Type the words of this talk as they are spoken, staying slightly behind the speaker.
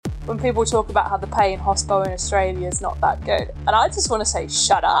when people talk about how the pay in hospital in Australia is not that good. And I just want to say,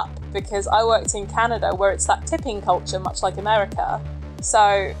 shut up, because I worked in Canada where it's that tipping culture, much like America.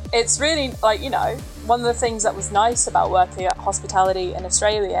 So it's really like, one of the things that was nice about working at hospitality in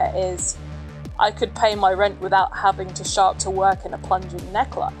Australia is I could pay my rent without having to show up to work in a plunging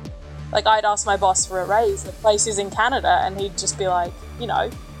neckline. Like, I'd ask my boss for a raise at places in Canada and he'd just be like,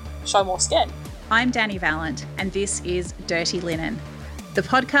 show more skin. I'm Danny Vallant and this is Dirty Linen, the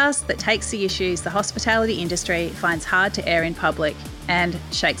podcast that takes the issues the hospitality industry finds hard to air in public and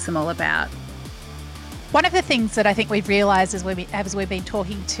shakes them all about. One of the things that I think we've realised as we've been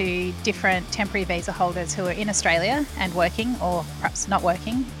talking to different temporary visa holders who are in Australia and working, or perhaps not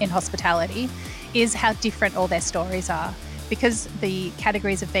working, in hospitality, is how different all their stories are. Because the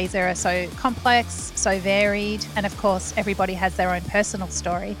categories of visa are so complex, so varied, and of course everybody has their own personal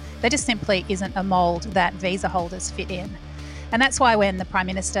story, there just simply isn't a mould that visa holders fit in. And that's why when the Prime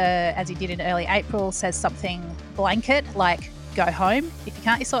Minister, as he did in early April, says something blanket like go home, if you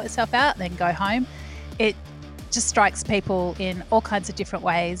can't sort yourself out, then go home, it just strikes people in all kinds of different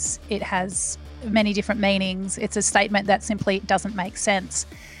ways. It has many different meanings. It's a statement that simply doesn't make sense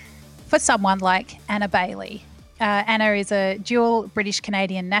for someone like Anna Bailey. Anna is a dual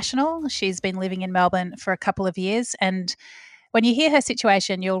British-Canadian national. She's been living in Melbourne for a couple of years. And when you hear her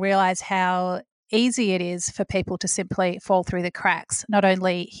situation, you'll realise how easy it is for people to simply fall through the cracks, not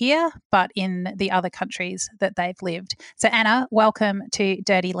only here, but in the other countries that they've lived. So Anna, welcome to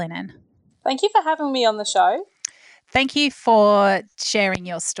Dirty Linen. Thank you for having me on the show. Thank you for sharing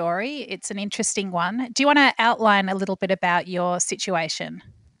your story. It's an interesting one. Do you want to outline a little bit about your situation?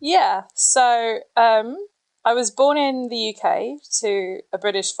 Yeah, so I was born in the UK to a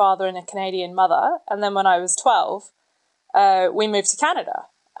British father and a Canadian mother. And then when I was 12, we moved to Canada.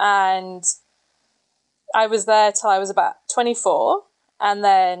 And I was there till I was about 24. And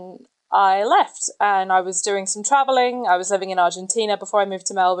then I left and I was doing some traveling. I was living in Argentina before I moved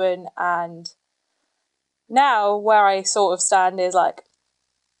to Melbourne. And now where I sort of stand is like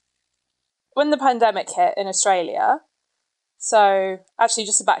when the pandemic hit in Australia. So actually,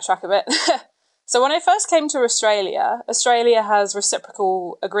 just to backtrack a bit. So when I first came to Australia, Australia has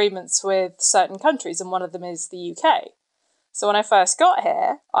reciprocal agreements with certain countries, and one of them is the UK. So when I first got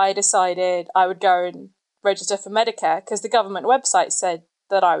here, I decided I would go and register for Medicare because the government website said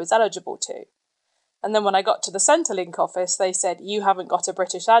that I was eligible to. And then when I got to the Centrelink office, they said, you haven't got a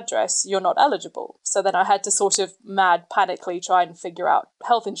British address, you're not eligible. So then I had to sort of mad panically try and figure out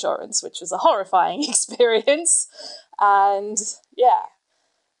health insurance, which was a horrifying experience. And yeah,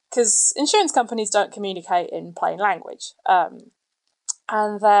 because insurance companies don't communicate in plain language.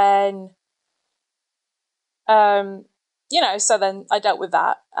 And then, so then I dealt with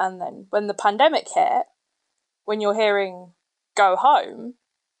that. And then when the pandemic hit, when you're hearing go home,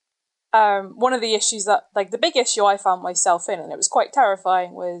 one of the issues that, like the big issue I found myself in, and it was quite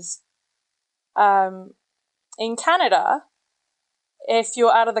terrifying, was in Canada, if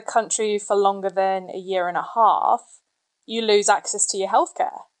you're out of the country for longer than a year and a half, you lose access to your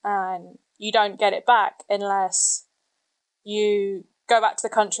healthcare and you don't get it back unless you go back to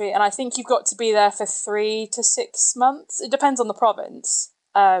the country. And I think you've got to be there for 3 to 6 months. It depends on the province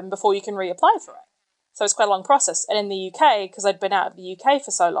before you can reapply for it. So it's quite a long process. And in the UK, because I'd been out of the UK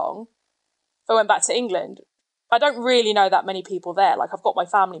for so long, if I went back to England, I don't really know that many people there. Like I've got my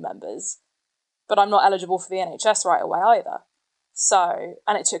family members, but I'm not eligible for the NHS right away either. So,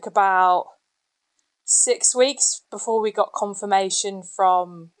 and it took about 6 weeks before we got confirmation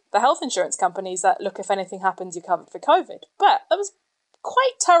from the health insurance companies that, look, if anything happens, you're covered for COVID. But that was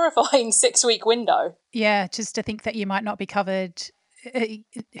quite terrifying 6-week window. Yeah, just to think that you might not be covered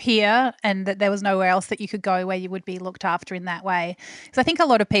here and that there was nowhere else that you could go where you would be looked after in that way. Because I think a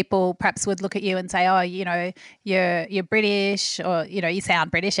lot of people perhaps would look at you and say, oh, you're British, or, you sound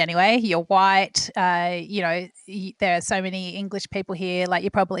British anyway, you're white, there are so many English people here, like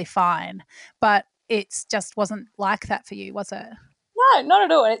you're probably fine. But it just wasn't like that for you, was it? No, not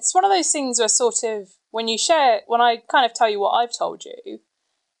at all. And it's one of those things where sort of when I kind of tell you what I've told you,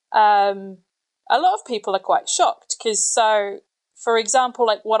 a lot of people are quite shocked because for example,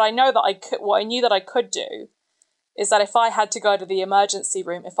 like what I knew that I could do is that if I had to go to the emergency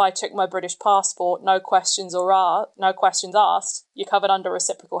room, if I took my British passport, no questions asked, you're covered under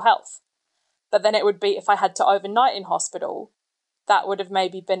reciprocal health. But then it would be if I had to overnight in hospital, that would have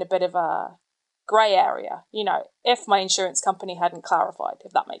maybe been a bit of a grey area, if my insurance company hadn't clarified,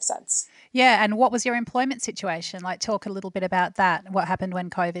 if that makes sense. Yeah, and what was your employment situation? Like, talk a little bit about that, what happened when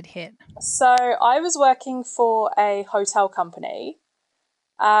COVID hit. So I was working for a hotel company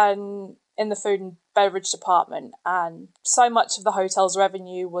in the food and beverage department, and so much of the hotel's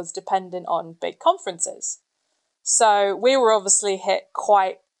revenue was dependent on big conferences. So we were obviously hit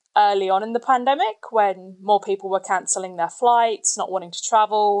quite early on in the pandemic when more people were cancelling their flights, not wanting to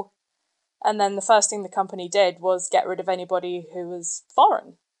travel. And then the first thing the company did was get rid of anybody who was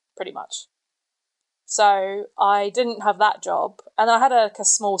foreign, pretty much. So I didn't have that job. And then I had a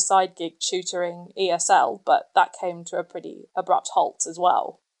small side gig tutoring ESL, but that came to a pretty abrupt halt as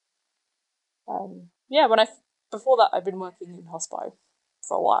well. Before that, I've been working in hospo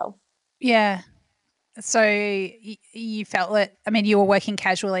for a while. Yeah. So you felt that, I mean, you were working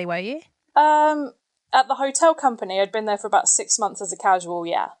casually, were you? At the hotel company, I'd been there for about 6 months as a casual,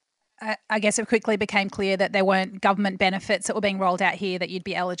 yeah. I guess it quickly became clear that there weren't government benefits that were being rolled out here that you'd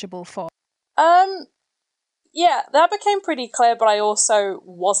be eligible for. Yeah, that became pretty clear, but I also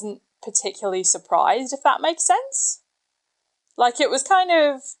wasn't particularly surprised, if that makes sense. Like, it was kind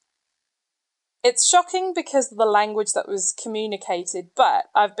of... It's shocking because of the language that was communicated, but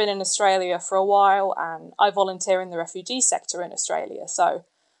I've been in Australia for a while and I volunteer in the refugee sector in Australia, so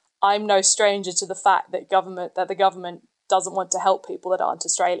I'm no stranger to the fact that the government doesn't want to help people that aren't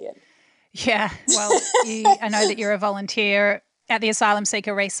Australian. Yeah, well, I know that you're a volunteer at the Asylum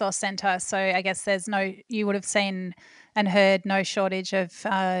Seeker Resource Centre, so I guess you would have seen and heard no shortage of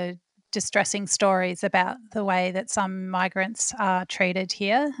distressing stories about the way that some migrants are treated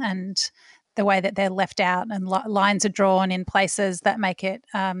here and the way that they're left out, and lines are drawn in places that make it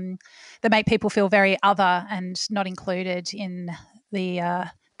that make people feel very other and not included in the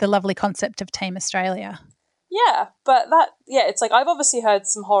lovely concept of Team Australia. Yeah, but it's like I've obviously heard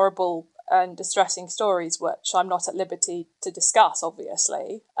some horrible and distressing stories, which I'm not at liberty to discuss,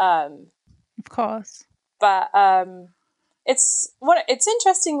 obviously. Of course. But it's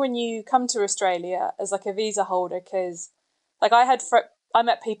interesting when you come to Australia as like a visa holder, because like I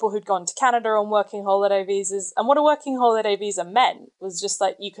met people who'd gone to Canada on working holiday visas, and what a working holiday visa meant was just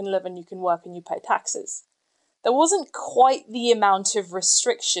like you can live and you can work and you pay taxes. There wasn't quite the amount of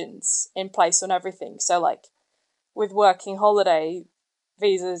restrictions in place on everything. So like with working holiday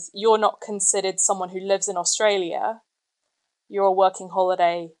visas, you're not considered someone who lives in Australia. You're a working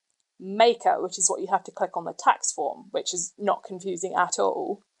holiday maker, which is what you have to click on the tax form, which is not confusing at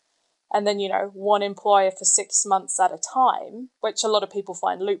all. And then, one employer for 6 months at a time, which a lot of people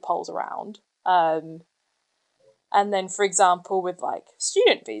find loopholes around. And then, for example, with like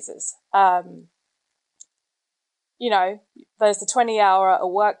student visas, there's the 20 hours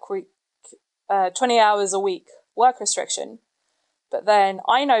a week work restriction. But then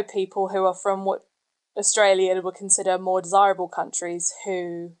I know people who are from what Australia would consider more desirable countries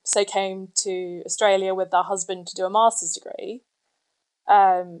who, say, came to Australia with their husband to do a master's degree.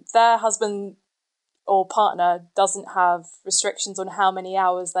 Their husband or partner doesn't have restrictions on how many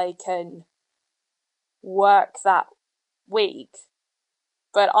hours they can work that week.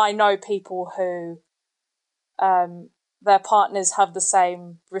 But I know people who their partners have the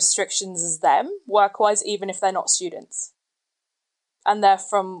same restrictions as them, work-wise, even if they're not students. And they're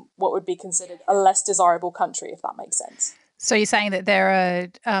from what would be considered a less desirable country, if that makes sense. So you're saying that there are,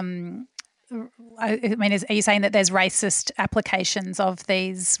 are you saying that there's racist applications of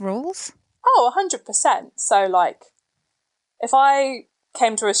these rules? Oh, 100%. So, like, if I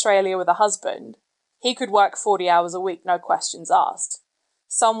came to Australia with a husband, he could work 40 hours a week, no questions asked.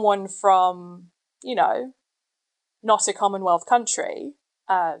 Someone from, not a Commonwealth country,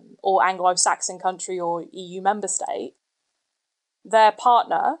 or Anglo-Saxon country or EU member state, their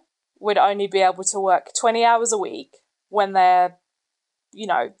partner would only be able to work 20 hours a week when they're,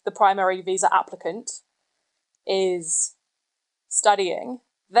 the primary visa applicant is studying,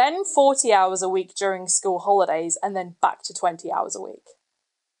 then 40 hours a week during school holidays, and then back to 20 hours a week.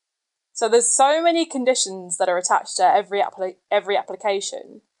 So there's so many conditions that are attached to every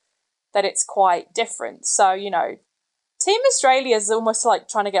application that it's quite different. So, Team Australia is almost like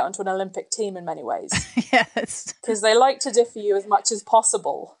trying to get onto an Olympic team in many ways. Yes. Because they like to differ you as much as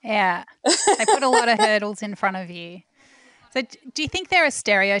possible. Yeah. They put a lot of hurdles in front of you. So do you think there are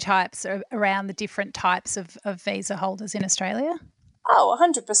stereotypes around the different types of visa holders in Australia? Oh,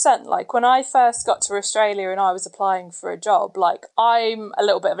 100%. Like when I first got to Australia and I was applying for a job, like I'm a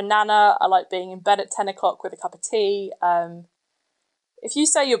little bit of a nana. I like being in bed at 10 o'clock with a cup of tea. If you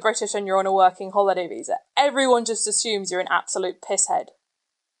say you're British and you're on a working holiday visa, everyone just assumes you're an absolute pisshead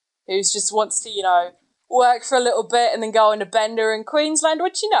who just wants to, work for a little bit and then go on a bender in Queensland,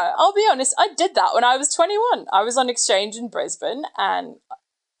 which, I'll be honest, I did that when I was 21. I was on exchange in Brisbane and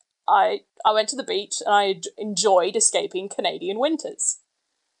I went to the beach and I enjoyed escaping Canadian winters.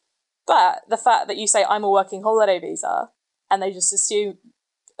 But the fact that you say I'm a working holiday visa and they just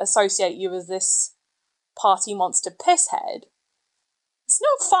associate you as this party monster pisshead, it's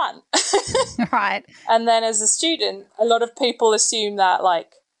not fun. Right. And then as a student, a lot of people assume that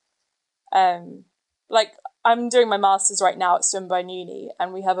like I'm doing my master's right now at Swinburne Uni,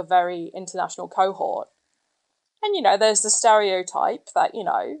 and we have a very international cohort. And, you know, there's the stereotype that, you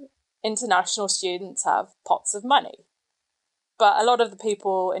know, international students have pots of money. But a lot of the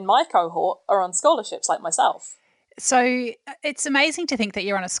people in my cohort are on scholarships like myself. So it's amazing to think that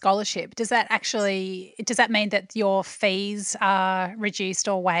you're on a scholarship. Does that mean that your fees are reduced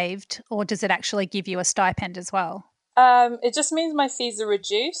or waived, or does it actually give you a stipend as well? It just means my fees are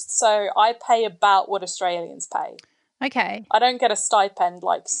reduced, so I pay about what Australians pay. Okay. I don't get a stipend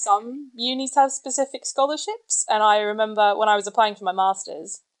like some unis have specific scholarships. And I remember when I was applying for my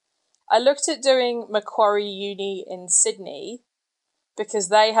master's, I looked at doing Macquarie Uni in Sydney because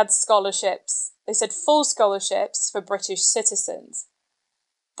they had scholarships. They said full scholarships for British citizens.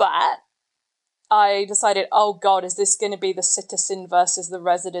 But I decided, oh God, is this going to be the citizen versus the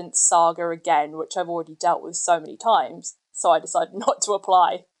resident saga again, which I've already dealt with so many times. So I decided not to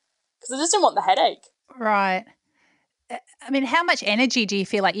apply because I just didn't want the headache. Right. I mean, how much energy do you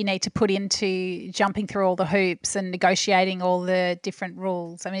feel like you need to put into jumping through all the hoops and negotiating all the different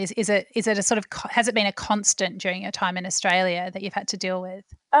rules? I mean, is it a sort of, has it been a constant during your time in Australia that you've had to deal with?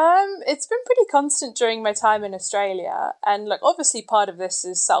 It's been pretty constant during my time in Australia. And look, obviously part of this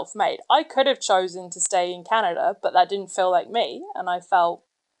is self-made. I could have chosen to stay in Canada, but that didn't feel like me. And I felt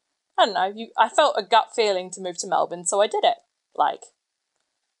a gut feeling to move to Melbourne. So I did it.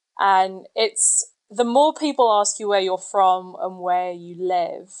 And it's, the more people ask you where you're from and where you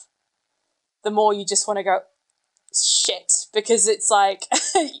live, the more you just want to go, shit, because it's like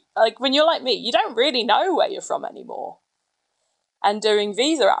when you're like me, you don't really know where you're from anymore. And doing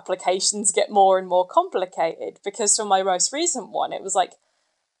visa applications get more and more complicated because for my most recent one, it was like,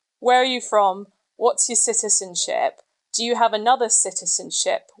 where are you from? What's your citizenship? Do you have another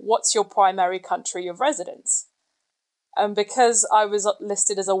citizenship? What's your primary country of residence? And because I was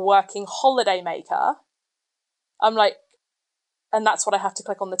listed as a working holiday maker, I'm like, and that's what I have to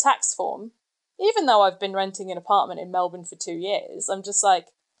click on the tax form. Even though I've been renting an apartment in Melbourne for 2 years, I'm just like,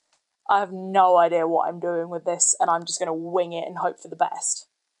 I have no idea what I'm doing with this, and I'm just going to wing it and hope for the best.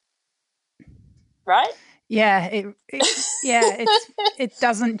 Right? Yeah, it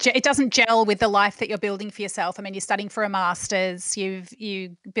doesn't gel with the life that you're building for yourself. I mean, you're studying for a master's. You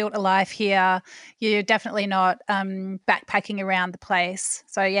built a life here. You're definitely not backpacking around the place.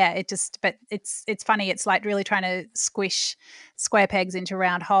 So yeah, but it's funny. It's like really trying to squish square pegs into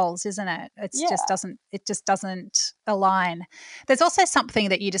round holes, isn't it? It just doesn't align. There's also something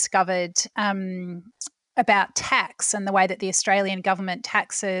that you discovered about tax and the way that the Australian government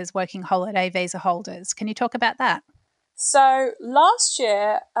taxes working holiday visa holders. Can you talk about that? So last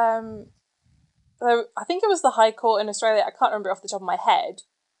year, I think it was the High Court in Australia, I can't remember off the top of my head,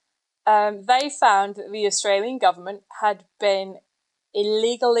 they found that the Australian government had been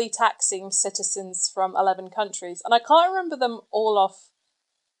illegally taxing citizens from 11 countries. And I can't remember them all off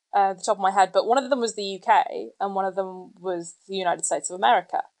the top of my head, but one of them was the UK and one of them was the United States of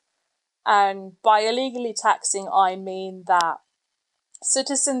America. And by illegally taxing, I mean that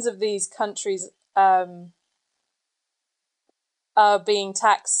citizens of these countries are being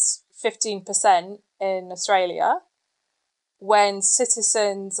taxed 15% in Australia, when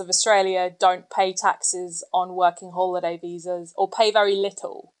citizens of Australia don't pay taxes on working holiday visas or pay very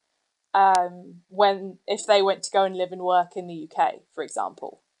little if they went to go and live and work in the UK, for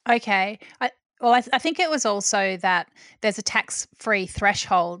example. Okay. I think it was also that there's a tax-free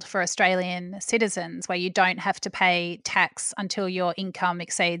threshold for Australian citizens where you don't have to pay tax until your income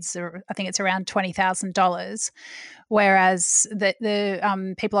exceeds, I think it's around $20,000, whereas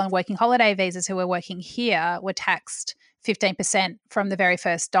the people on working holiday visas who were working here were taxed 15% from the very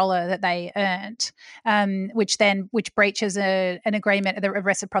first dollar that they earned, which breaches an agreement, a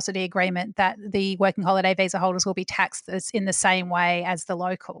reciprocity agreement, that the working holiday visa holders will be taxed in the same way as the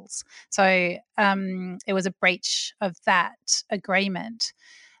locals. So it was a breach of that agreement.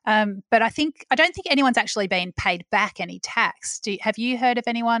 But I don't think anyone's actually been paid back any tax. Have you heard of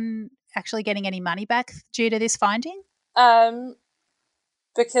anyone actually getting any money back due to this finding?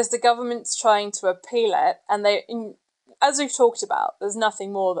 Because the government's trying to appeal it, and as we've talked about, there's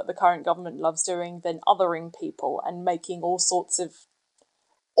nothing more that the current government loves doing than othering people and making all sorts of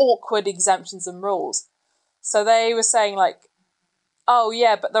awkward exemptions and rules. So they were saying oh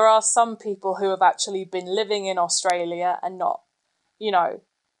yeah, but there are some people who have actually been living in Australia and not,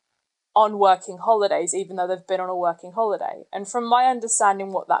 on working holidays, even though they've been on a working holiday. And from my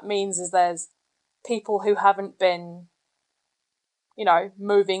understanding, what that means is there's people who haven't been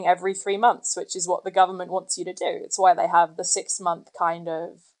moving every 3 months, which is what the government wants you to do. It's why they have the 6-month kind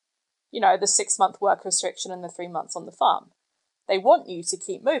of, the 6-month work restriction and the 3 months on the farm. They want you to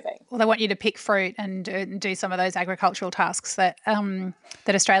keep moving. Well, they want you to pick fruit and do some of those agricultural tasks that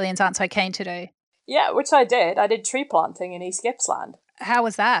Australians aren't so keen to do. Yeah, which I did. I did tree planting in East Gippsland. How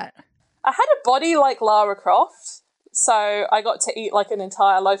was that? I had a body like Lara Croft, so I got to eat like an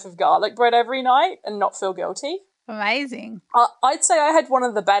entire loaf of garlic bread every night and not feel guilty. Amazing. I'd say I had one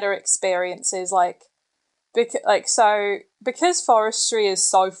of the better experiences, because forestry is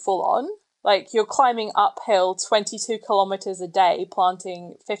so full on. Like, you're climbing uphill 22 kilometers a day,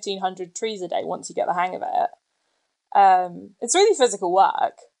 planting 1,500 trees a day once you get the hang of it. It's really physical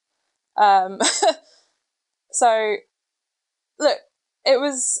work. So, look, it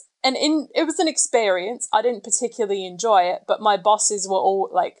was an experience. I didn't particularly enjoy it, but my bosses were all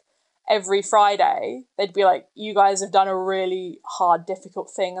like, every Friday, they'd be like, you guys have done a really hard,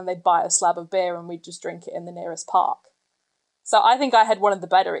 difficult thing, and they'd buy a slab of beer and we'd just drink it in the nearest park. So I think I had one of the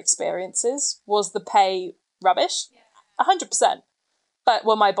better experiences. Was the pay rubbish? 100%. But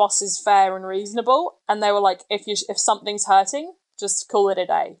were my bosses fair and reasonable? And they were like, if something's hurting, just call it a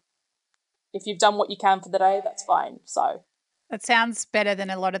day. If you've done what you can for the day, that's fine. So that sounds better than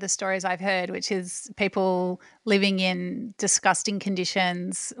a lot of the stories I've heard, which is people living in disgusting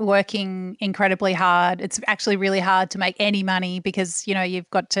conditions, working incredibly hard. It's actually really hard to make any money because, you've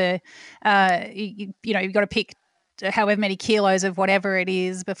got to, you've got to pick however many kilos of whatever it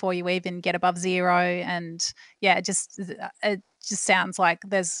is before you even get above zero. And yeah, it just sounds like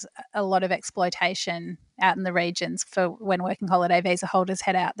there's a lot of exploitation out in the regions for when working holiday visa holders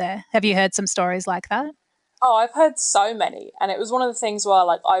head out there. Have you heard some stories like that? Oh, I've heard so many. And it was one of the things where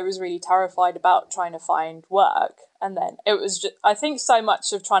I was really terrified about trying to find work. And then it was just, I think so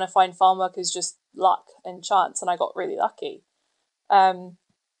much of trying to find farm work is just luck and chance. And I got really lucky.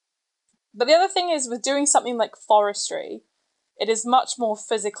 But the other thing is with doing something like forestry, it is much more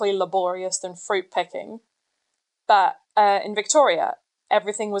physically laborious than fruit picking. But in Victoria,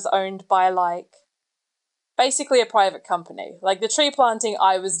 everything was owned by basically a private company. Like, the tree planting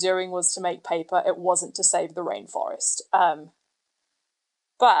I was doing was to make paper. It wasn't to save the rainforest.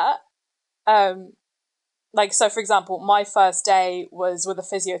 So for example, my first day was with a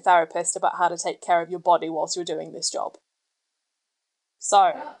physiotherapist about how to take care of your body whilst you're doing this job.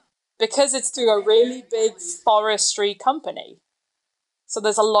 So, because it's through a really big forestry company, so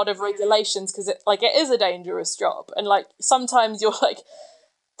there's a lot of regulations because it is a dangerous job. And sometimes you're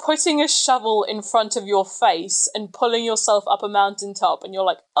putting a shovel in front of your face and pulling yourself up a mountaintop, and you're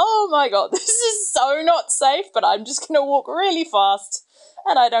like, oh my God, this is so not safe, but I'm just going to walk really fast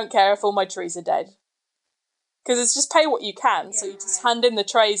and I don't care if all my trees are dead. Because it's just pay what you can, so you just hand in the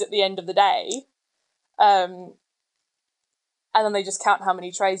trays at the end of the day, and then they just count how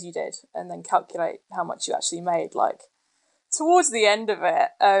many trays you did and then calculate how much you actually made. Towards the end of it,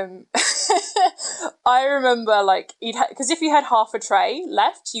 I remember because if you had half a tray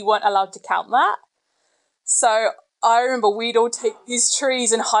left, you weren't allowed to count that. So I remember we'd all take these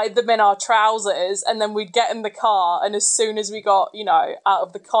trees and hide them in our trousers, and then we'd get in the car, and as soon as we got, out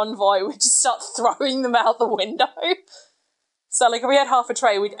of the convoy, we'd just start throwing them out the window. So if we had half a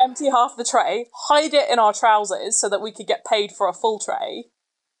tray, we'd empty half the tray, hide it in our trousers so that we could get paid for a full tray,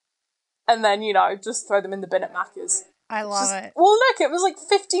 and then, just throw them in the bin at Macca's. I love it. Well, look, it was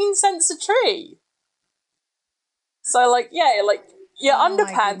 15 cents a tree. So your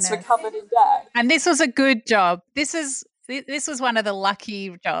underpants were covered in dirt. And this was a good job. This was one of the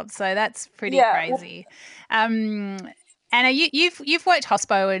lucky jobs. So that's pretty crazy. Anna, you've worked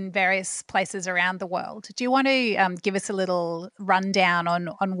hospo in various places around the world. Do you want to give us a little rundown on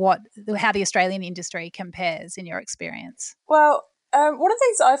how the Australian industry compares in your experience? Well, one of the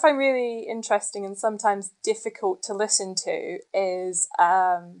things that I find really interesting and sometimes difficult to listen to is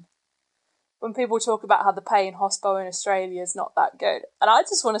when people talk about how the pay in hospo in Australia is not that good. And I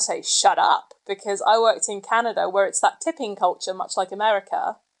just want to say, shut up, because I worked in Canada where it's that tipping culture, much like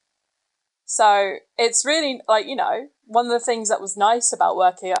America. So it's really one of the things that was nice about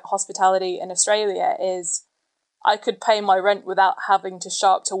working at hospitality in Australia is I could pay my rent without having to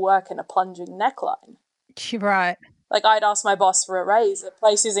show up to work in a plunging neckline. Right. I'd ask my boss for a raise at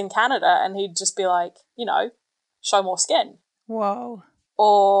places in Canada and he'd just be like, show more skin. Whoa.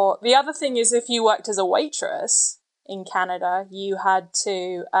 Or the other thing is if you worked as a waitress in Canada, you had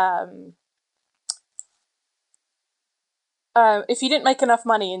to, if you didn't make enough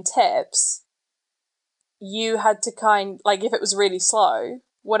money in tips, you had to if it was really slow,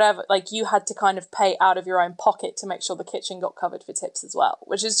 whatever, you had to kind of pay out of your own pocket to make sure the kitchen got covered for tips as well,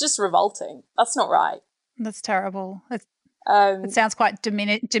 which is just revolting. That's not right. That's terrible. It sounds quite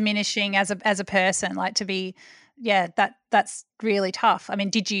diminishing as a person, like to be, that's really tough. I mean,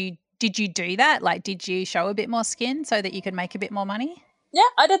 did you do that? Like, did you show a bit more skin so that you could make a bit more money? Yeah,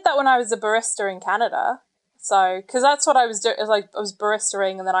 I did that when I was a barista in Canada. So, because that's what I was doing. Like, I was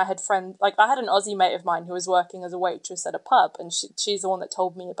baristaing, and then I had friends. Like, I had an Aussie mate of mine who was working as a waitress at a pub, and she's the one that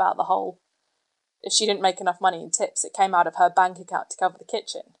told me about the whole. If she didn't make enough money in tips, it came out of her bank account to cover the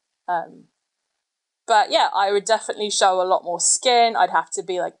kitchen. But yeah, I would definitely show a lot more skin. I'd have to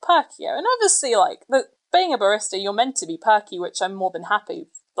be like perkier, and obviously, like being a barista, you're meant to be perky, which I'm more than happy.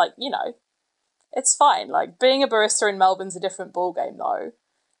 Like, it's fine. Like, being a barista in Melbourne's a different ballgame, though,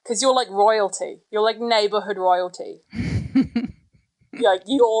 because you're like royalty. You're like neighborhood royalty.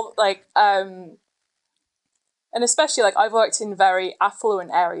 You're like, and especially like I've worked in very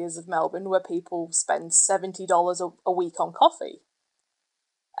affluent areas of Melbourne where people spend $70 a week on coffee.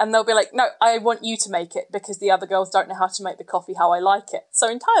 And they'll be like, no, I want you to make it because the other girls don't know how to make the coffee how I like it. So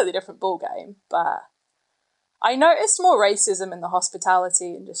entirely different ballgame. But I noticed more racism in the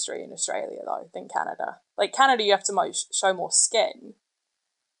hospitality industry in Australia, though, than Canada. Like, Canada, you have to show more skin.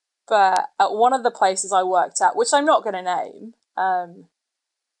 But at one of the places I worked at, which I'm not going to name,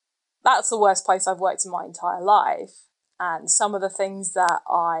 that's the worst place I've worked in my entire life. And some of the things that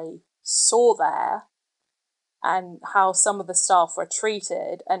I saw there and how some of the staff were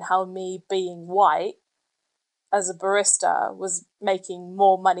treated and how me being white as a barista was making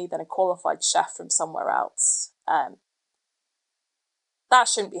more money than a qualified chef from somewhere else. That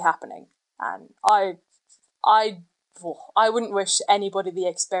shouldn't be happening. And I wouldn't wish anybody the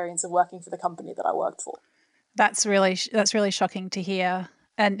experience of working for the company that I worked for. That's really shocking to hear.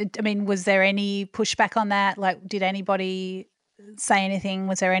 And I mean, was there any pushback on that? Like, did anybody say anything?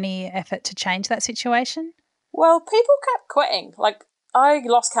 Was there any effort to change that situation? Well, people kept quitting. Like, I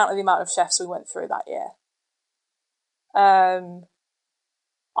lost count of the amount of chefs we went through that year. I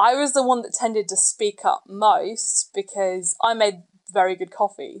was the one that tended to speak up most because I made very good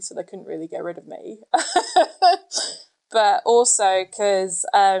coffee, so they couldn't really get rid of me. But also because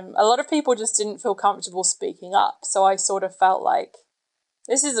a lot of people just didn't feel comfortable speaking up. So I sort of felt like,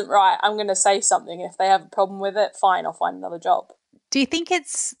 this isn't right. I'm going to say something. If they have a problem with it, fine, I'll find another job. Do you think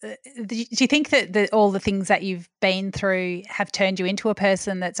that all the things that you've been through have turned you into a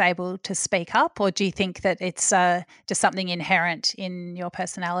person that's able to speak up, or do you think that it's just something inherent in your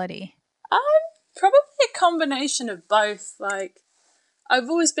personality? Probably a combination of both. Like, I've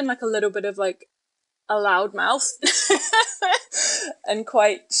always been like a little bit of like a loudmouth and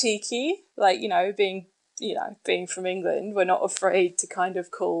quite cheeky. Like, being from England, we're not afraid to kind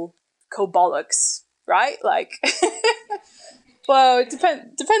of call bollocks, right? Like. Well, it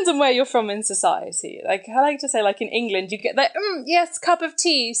depends on where you're from in society. Like, I like to say, like, in England, you get the, yes, cup of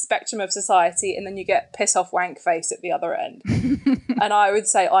tea spectrum of society, and then you get piss off wank face at the other end. And I would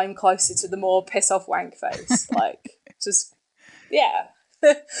say I'm closer to the more piss off wank face. Like, just, yeah.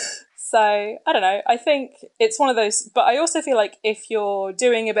 So, I don't know. I think it's one of those, but I also feel like if you're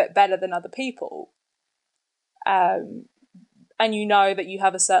doing a bit better than other people, and you know that you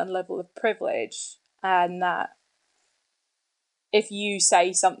have a certain level of privilege, and that if you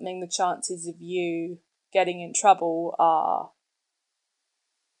say something, the chances of you getting in trouble are,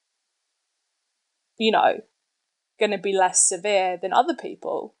 going to be less severe than other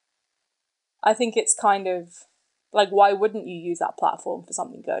people. I think it's kind of like, why wouldn't you use that platform for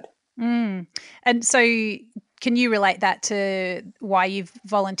something good? And so can you relate that to why you've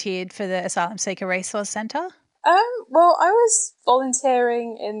volunteered for the Asylum Seeker Resource Centre? Well, I was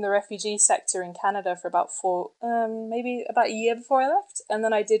volunteering in the refugee sector in Canada for about maybe about a year before I left. And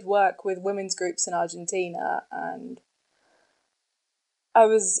then I did work with women's groups in Argentina, and I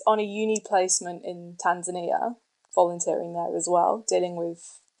was on a uni placement in Tanzania, volunteering there as well, dealing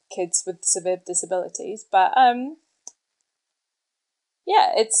with kids with severe disabilities. But,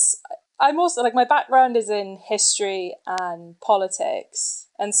 yeah, I'm also, like, my background is in history and politics.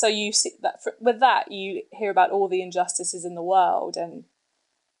 And so you see that with that, you hear about all the injustices in the world. And,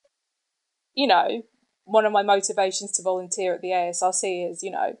 one of my motivations to volunteer at the ASRC is,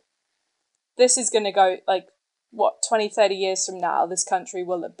 this is going to go, like, 20, 30 years from now, this country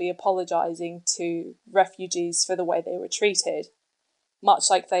will be apologising to refugees for the way they were treated, much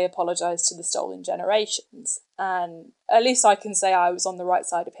like they apologised to the stolen generations. And at least I can say I was on the right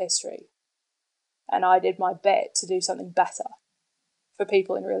side of history. And I did my bit to do something better for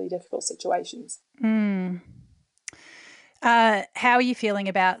people in really difficult situations. How are you feeling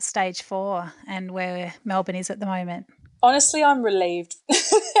about stage 4 and where Melbourne is at the moment? Honestly, I'm relieved.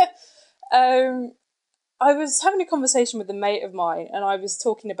 I was having a conversation with a mate of mine, and I was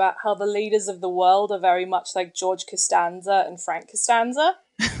talking about how the leaders of the world are very much like George Costanza and Frank Costanza.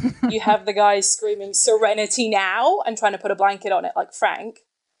 You have the guys screaming "Serenity now" and trying to put a blanket on it like Frank.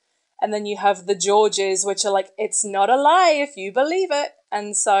 And then you have the Georges, which are like, it's not a lie if you believe it.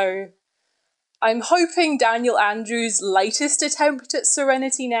 And so I'm hoping Daniel Andrews' latest attempt at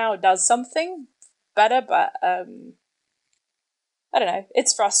Serenity Now does something better, but I don't know.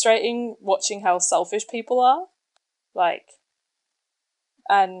 It's frustrating watching how selfish people are. Like,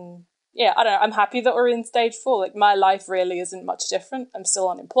 and yeah, I don't know. I'm happy that we're in stage 4. Like, my life really isn't much different. I'm still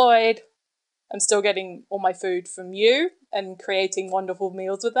unemployed. I'm still getting all my food from you and creating wonderful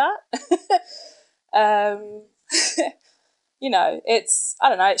meals with that. You know, I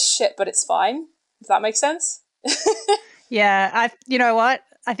don't know, it's shit, but it's fine. If that makes sense. Yeah, you know what?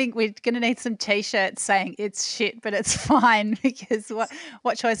 I think we're going to need some T-shirts saying it's shit, but it's fine, because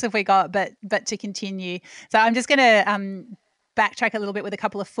what choice have we got but to continue? So I'm just going to backtrack a little bit with a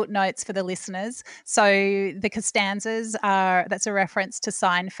couple of footnotes for the listeners. So the Costanzas that's a reference to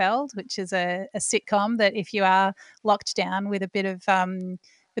Seinfeld, which is a sitcom that if you are locked down with a bit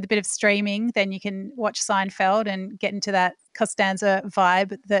of streaming, then you can watch Seinfeld and get into that Costanza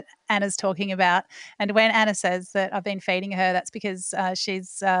vibe that Anna's talking about. And when Anna says that I've been feeding her, that's because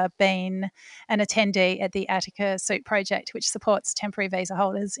she's been an attendee at the Attica Soup Project, which supports temporary visa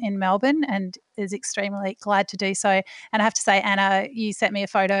holders in Melbourne, and is extremely glad to do so. And I have to say, Anna, you sent me a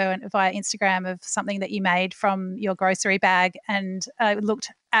photo via Instagram of something that you made from your grocery bag, and it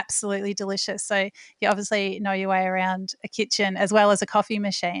looked absolutely delicious. So you obviously know your way around a kitchen as well as a coffee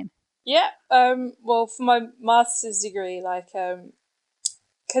machine. Yeah. Well, for my master's degree, like,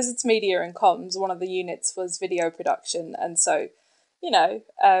 because it's media and comms, one of the units was video production. And so, you know,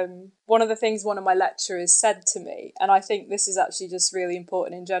 one of the things one of my lecturers said to me, and I think this is actually just really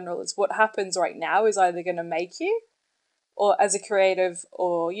important in general, is what happens right now is either going to make you, or as a creative,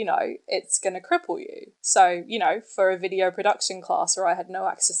 or, you know, it's going to cripple you. So, you know, for a video production class where I had no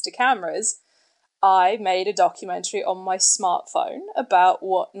access to cameras, I made a documentary on my smartphone about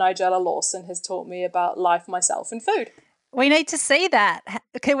what Nigella Lawson has taught me about life, myself, and food. We need to see that.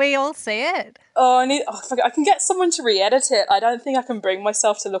 Can we all see it? Oh, I can get someone to re-edit it. I don't think I can bring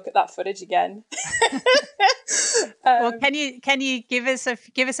myself to look at that footage again. Well, can you give us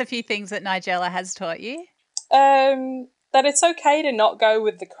a few things that Nigella has taught you? That it's okay to not go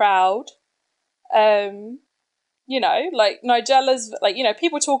with the crowd. You know, like Nigella's, like, you know,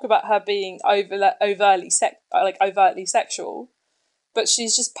 people talk about her being overtly sexual, but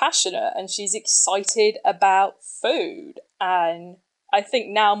she's just passionate and she's excited about food. And I think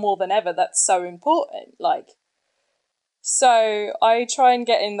now more than ever, that's so important. Like, so I try and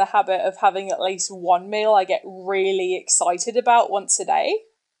get in the habit of having at least one meal I get really excited about once a day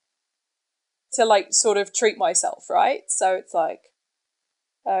to, like, sort of treat myself, right? So it's like,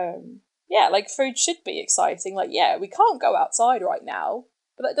 yeah, like, food should be exciting. Like, yeah, we can't go outside right now,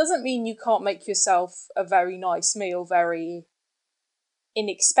 but that doesn't mean you can't make yourself a very nice meal very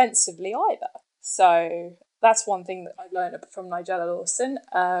inexpensively either. So that's one thing that I've learned from Nigella Lawson.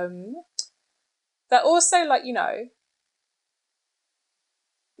 That also, like, you know,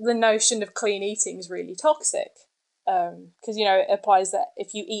 the notion of clean eating is really toxic. Because, you know, it applies that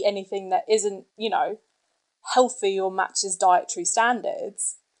if you eat anything that isn't, you know, healthy or matches dietary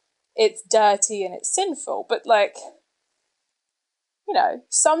standards, it's dirty and it's sinful. But, like, you know,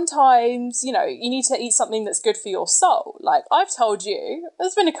 sometimes, you know, you need to eat something that's good for your soul. Like, I've told you,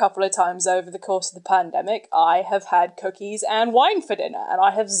 there's been a couple of times over the course of the pandemic, I have had cookies and wine for dinner, and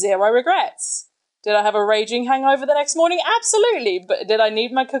I have zero regrets. Did I have a raging hangover the next morning? Absolutely. But did I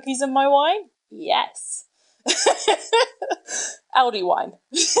need my cookies and my wine? Yes. Aldi wine.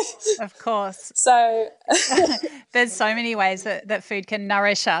 Of course. So there's so many ways that food can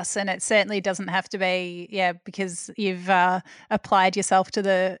nourish us, and it certainly doesn't have to be, because you've applied yourself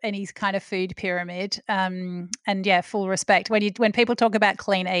to any kind of food pyramid. And full respect. When people talk about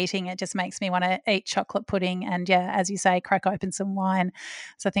clean eating, it just makes me want to eat chocolate pudding and, as you say, crack open some wine.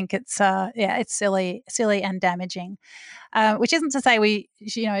 So I think it's silly and damaging. Which isn't to say we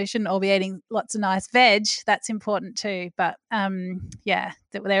shouldn't all be eating lots of nice veg. That's important too. But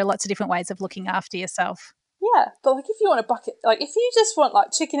there are lots of different ways of looking after yourself. Yeah, but, like, if you want a bucket, like, if you just want,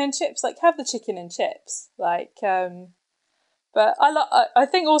 like, chicken and chips, like, have the chicken and chips. Like, but I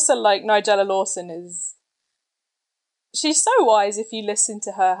think also, like, Nigella Lawson she's so wise if you listen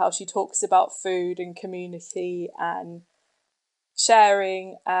to her, how she talks about food and community and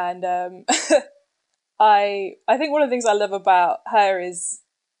sharing. And I think one of the things I love about her is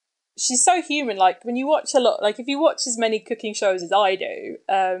she's so human. Like, when you watch a lot, like, if you watch as many cooking shows as I do,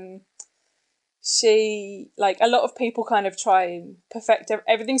 she, like, a lot of people kind of try and perfect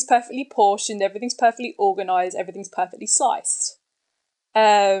everything's perfectly portioned, everything's perfectly organised, everything's perfectly sliced.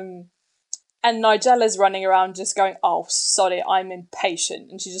 And Nigella's running around just going, oh, sorry, I'm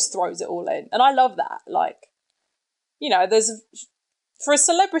impatient. And she just throws it all in. And I love that. Like, you know, for a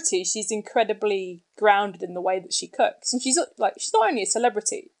celebrity, she's incredibly grounded in the way that she cooks. And she's not only a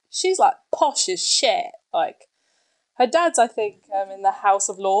celebrity, she's like posh as shit. Like, her dad's, I think, in the House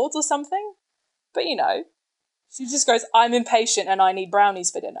of Lords or something. But, you know, she just goes, I'm impatient and I need brownies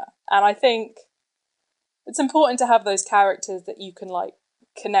for dinner. And I think it's important to have those characters that you can, like,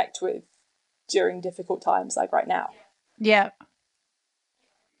 connect with during difficult times, like right now. Yeah.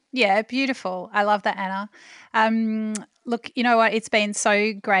 Yeah, beautiful. I love that, Anna. Look, you know what? It's been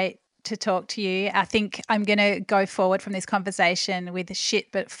so great to talk to you. I think I'm going to go forward from this conversation with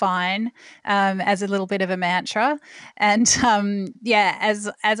shit but fine as a little bit of a mantra. And as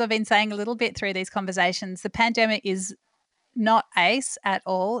I've been saying a little bit through these conversations, the pandemic is not ace at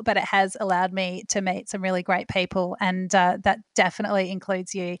all, but it has allowed me to meet some really great people, and that definitely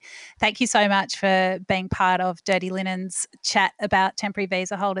includes you. Thank you so much for being part of Dirty Linen's chat about temporary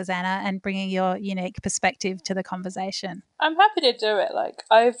visa holders, Anna, and bringing your unique perspective to the conversation. I'm happy to do it. Like,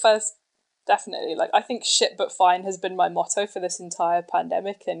 definitely, like, I think shit but fine has been my motto for this entire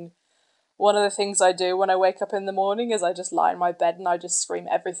pandemic, and one of the things I do when I wake up in the morning is I just lie in my bed and I just scream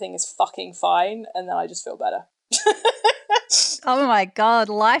everything is fucking fine, and then I just feel better. Oh my God,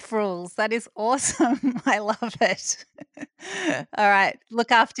 life rules. That is awesome. I love it. All right,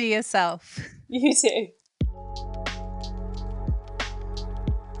 look after yourself. You too.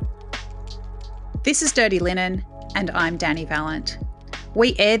 This is Dirty Linen, and I'm Danny Valent.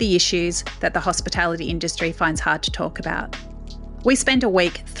 We air the issues that the hospitality industry finds hard to talk about. We spend a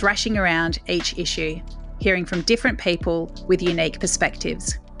week thrashing around each issue, hearing from different people with unique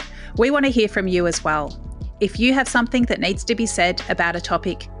perspectives. We want to hear from you as well. If you have something that needs to be said about a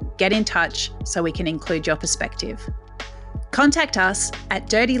topic, get in touch so we can include your perspective. Contact us at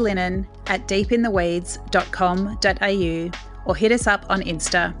dirtylinen@deepintheweeds.com.au or hit us up on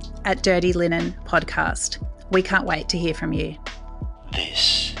Insta at Dirty Linen Podcast. We can't wait to hear from you.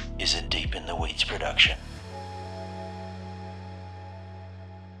 This is a Deep in the Weeds production.